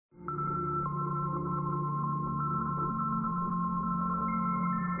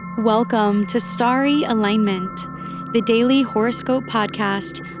Welcome to Starry Alignment, the daily horoscope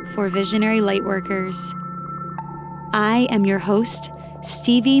podcast for visionary lightworkers. I am your host,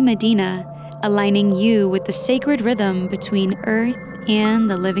 Stevie Medina, aligning you with the sacred rhythm between Earth and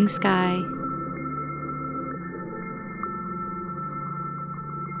the living sky.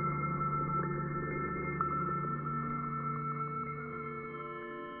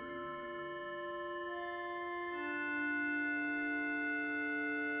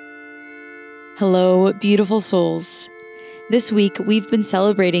 Hello, beautiful souls. This week, we've been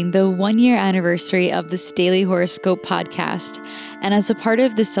celebrating the 1-year anniversary of this daily horoscope podcast. And as a part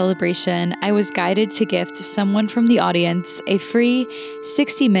of this celebration, I was guided to gift someone from the audience a free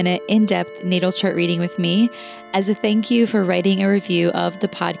 60-minute in-depth natal chart reading with me as a thank you for writing a review of the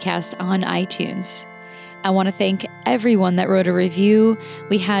podcast on iTunes. I want to thank everyone that wrote a review.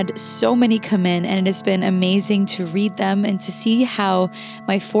 We had so many come in, and it has been amazing to read them and to see how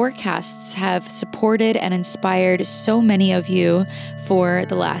my forecasts have supported and inspired so many of you for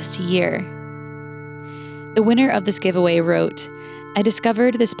the last year. The winner of this giveaway wrote, "I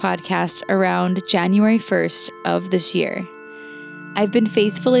discovered this podcast around January 1st of this year. I've been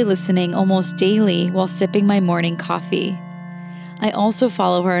faithfully listening almost daily while sipping my morning coffee. I also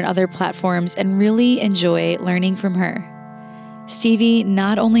follow her on other platforms and really enjoy learning from her. Stevie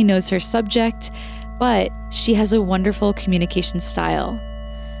not only knows her subject, but she has a wonderful communication style.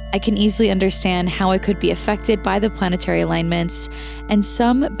 I can easily understand how I could be affected by the planetary alignments and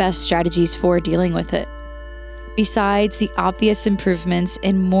some best strategies for dealing with it. Besides the obvious improvements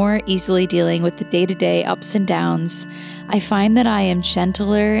in more easily dealing with the day-to-day ups and downs, I find that I am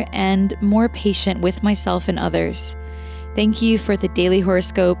gentler and more patient with myself and others. Thank you for the daily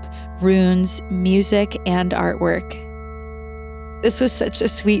horoscope, runes, music, and artwork." This was such a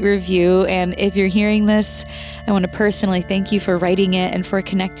sweet review, and if you're hearing this, I want to personally thank you for writing it and for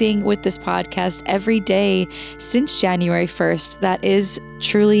connecting with this podcast every day since January 1st. That is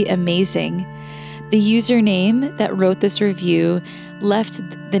truly amazing. The username that wrote this review left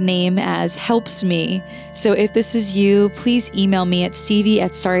the name as helps me. So if this is you, please email me at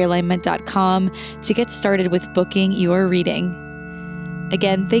stevie@starryalignment.com to get started with booking your reading.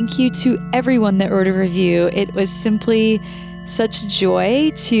 Again, thank you to everyone that wrote a review. It was simply such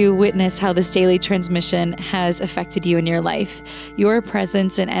joy to witness how this daily transmission has affected you in your life. Your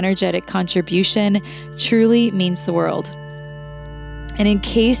presence and energetic contribution truly means the world. And in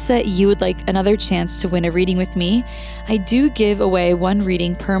case that you would like another chance to win a reading with me, I do give away one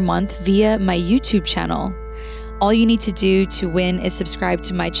reading per month via my YouTube channel. All you need to do to win is subscribe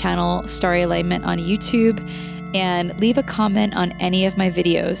to my channel, Starry Alignment on YouTube, and leave a comment on any of my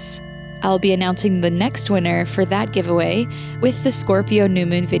videos. I'll be announcing the next winner for that giveaway with the Scorpio new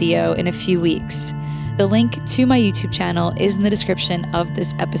moon video in a few weeks. The link to my YouTube channel is in the description of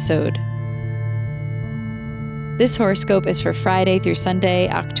this episode. This horoscope is for Friday through Sunday,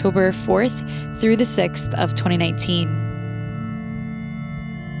 October 4th through the 6th of 2019.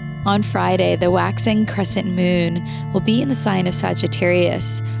 On Friday, the waxing crescent moon will be in the sign of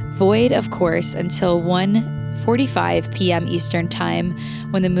Sagittarius, void of course until 1:45 p.m. Eastern Time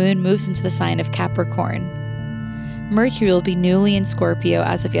when the moon moves into the sign of Capricorn. Mercury will be newly in Scorpio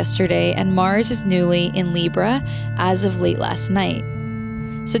as of yesterday, and Mars is newly in Libra as of late last night.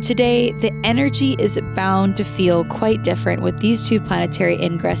 So today, the energy is bound to feel quite different with these two planetary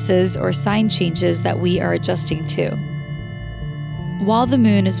ingresses or sign changes that we are adjusting to. While the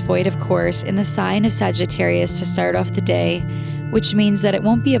moon is void, of course, in the sign of Sagittarius to start off the day, which means that it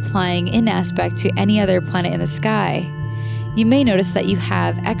won't be applying in aspect to any other planet in the sky, you may notice that you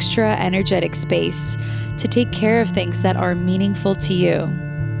have extra energetic space to take care of things that are meaningful to you.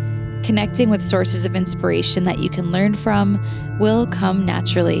 Connecting with sources of inspiration that you can learn from will come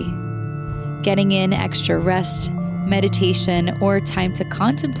naturally. Getting in extra rest, meditation, or time to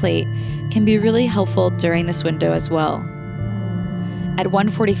contemplate can be really helpful during this window as well. At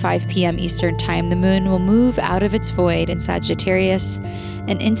 1:45 p.m. Eastern Time, the moon will move out of its void in Sagittarius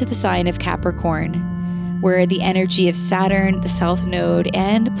and into the sign of Capricorn, where the energy of Saturn, the South Node,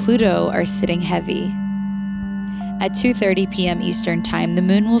 and Pluto are sitting heavy. At 2:30 p.m. Eastern Time, the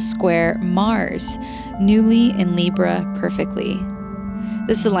moon will square Mars, newly in Libra, perfectly.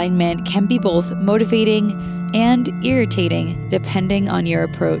 This alignment can be both motivating and irritating depending on your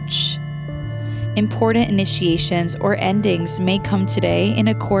approach. Important initiations or endings may come today in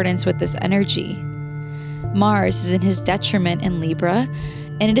accordance with this energy. Mars is in his detriment in Libra,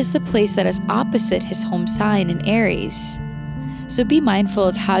 and it is the place that is opposite his home sign in Aries. So be mindful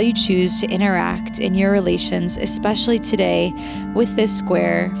of how you choose to interact in your relations, especially today with this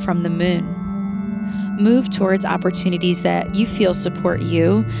square from the moon. Move towards opportunities that you feel support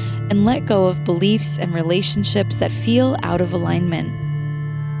you, and let go of beliefs and relationships that feel out of alignment.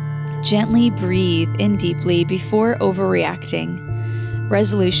 Gently breathe in deeply before overreacting.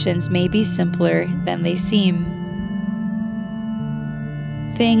 Resolutions may be simpler than they seem.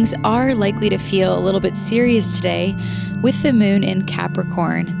 Things are likely to feel a little bit serious today with the moon in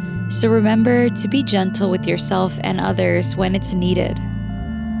Capricorn, so remember to be gentle with yourself and others when it's needed.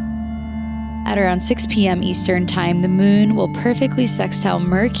 At around 6 p.m. Eastern Time, the moon will perfectly sextile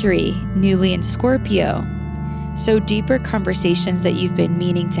Mercury, newly in Scorpio. So deeper conversations that you've been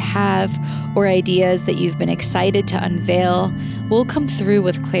meaning to have or ideas that you've been excited to unveil will come through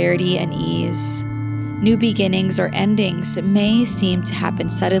with clarity and ease. New beginnings or endings may seem to happen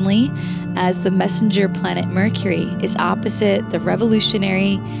suddenly as the messenger planet Mercury is opposite the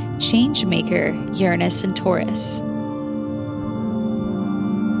revolutionary change maker Uranus and Taurus.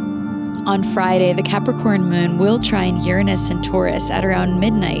 On Friday, the Capricorn moon will trine Uranus and Taurus at around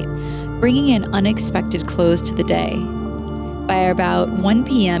midnight, bringing an unexpected close to the day. By about 1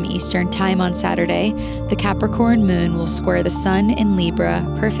 p.m. Eastern Time on Saturday, the Capricorn moon will square the sun in Libra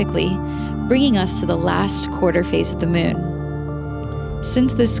perfectly, bringing us to the last quarter phase of the moon.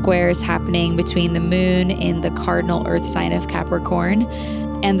 Since this square is happening between the moon in the cardinal earth sign of Capricorn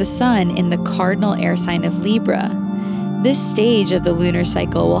and the sun in the cardinal air sign of Libra, this stage of the lunar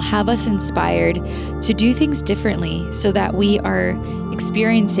cycle will have us inspired to do things differently so that we are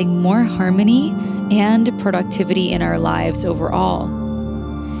experiencing more harmony and productivity in our lives overall.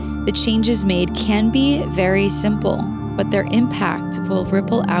 The changes made can be very simple, but their impact will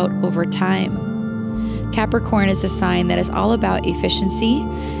ripple out over time. Capricorn is a sign that is all about efficiency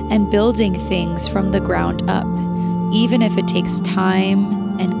and building things from the ground up, even if it takes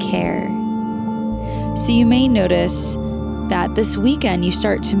time and care. So you may notice that this weekend you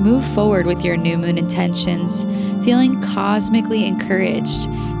start to move forward with your new moon intentions, feeling cosmically encouraged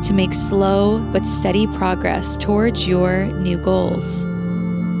to make slow but steady progress towards your new goals.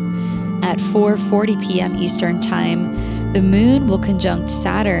 At 4:40 p.m. Eastern Time, the moon will conjunct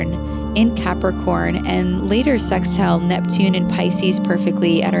Saturn in Capricorn and later sextile Neptune in Pisces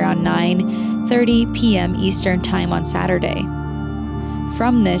perfectly at around 9:30 p.m. Eastern Time on Saturday.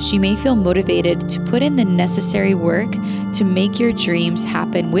 From this, you may feel motivated to put in the necessary work to make your dreams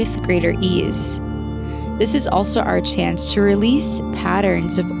happen with greater ease. This is also our chance to release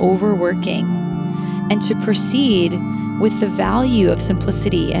patterns of overworking and to proceed with the value of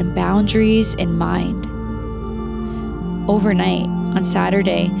simplicity and boundaries in mind. Overnight, on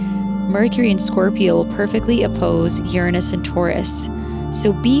Saturday, Mercury in Scorpio will perfectly oppose Uranus and Taurus.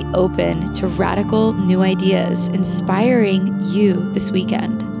 So be open to radical new ideas inspiring you this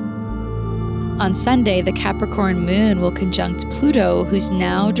weekend. On Sunday, the Capricorn moon will conjunct Pluto, who's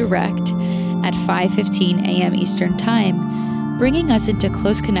now direct at 5:15 a.m. Eastern Time, bringing us into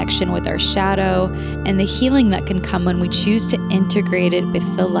close connection with our shadow and the healing that can come when we choose to integrate it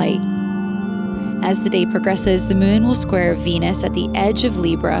with the light. As the day progresses, the moon will square Venus at the edge of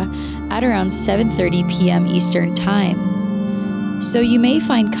Libra at around 7:30 p.m. Eastern Time. So you may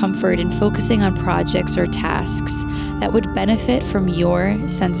find comfort in focusing on projects or tasks that would benefit from your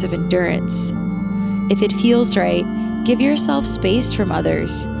sense of endurance. If it feels right, give yourself space from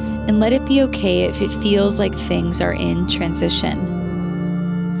others and let it be okay if it feels like things are in transition.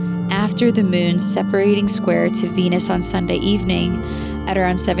 After the moon's separating square to Venus on Sunday evening at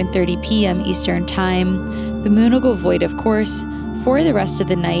around 7:30 p.m. Eastern Time, the moon will go void, of course, for the rest of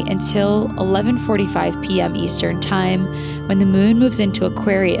the night until 11:45 p.m. Eastern Time, when the moon moves into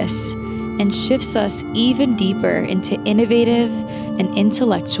Aquarius and shifts us even deeper into innovative and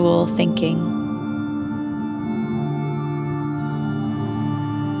intellectual thinking.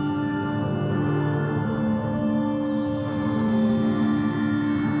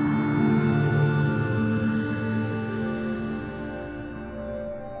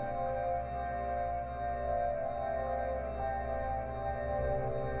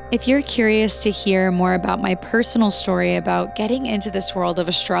 If you're curious to hear more about my personal story about getting into this world of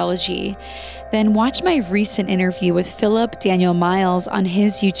astrology, then watch my recent interview with Philip Daniel Miles on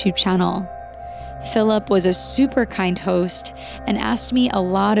his YouTube channel. Philip was a super kind host and asked me a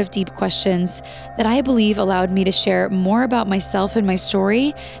lot of deep questions that I believe allowed me to share more about myself and my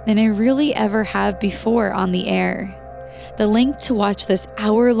story than I really ever have before on the air. The link to watch this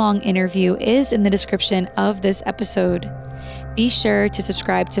hour-long interview is in the description of this episode. Be sure to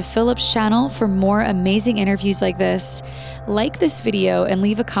subscribe to Philip's channel for more amazing interviews like this. Like this video and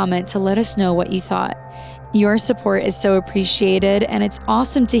leave a comment to let us know what you thought. Your support is so appreciated, and it's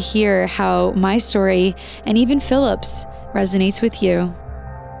awesome to hear how my story and even Philip's resonates with you.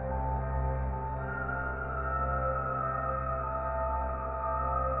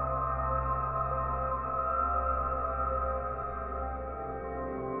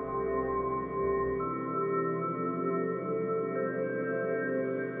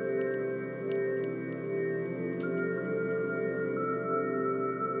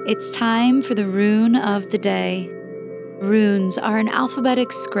 It's time for the rune of the day. Runes are an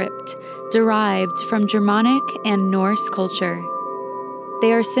alphabetic script derived from Germanic and Norse culture.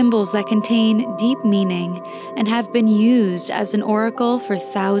 They are symbols that contain deep meaning and have been used as an oracle for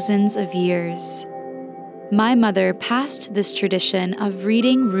thousands of years. My mother passed this tradition of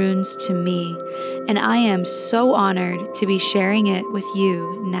reading runes to me, and I am so honored to be sharing it with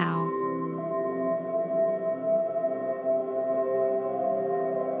you now.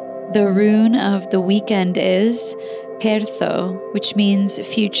 The rune of the weekend is Pertho, which means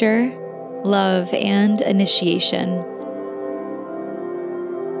future, love, and initiation.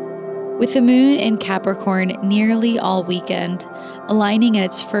 With the moon in Capricorn nearly all weekend, aligning in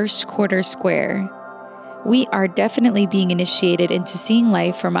its first quarter square, we are definitely being initiated into seeing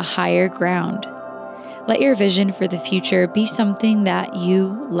life from a higher ground. Let your vision for the future be something that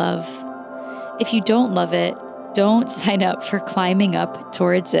you love. If you don't love it, don't sign up for climbing up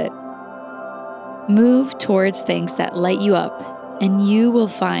towards it. Move towards things that light you up, and you will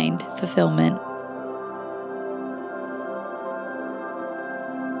find fulfillment.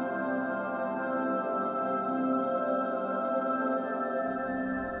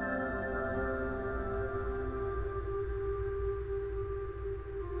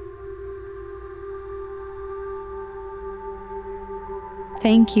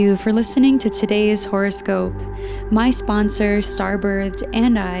 Thank you for listening to today's horoscope. My sponsor, Starbirthed,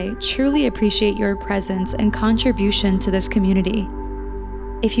 and I truly appreciate your presence and contribution to this community.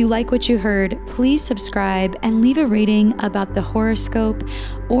 If you like what you heard, please subscribe and leave a rating about the horoscope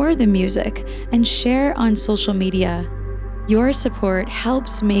or the music and share on social media. Your support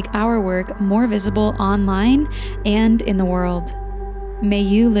helps make our work more visible online and in the world. May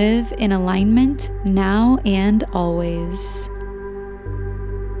you live in alignment now and always.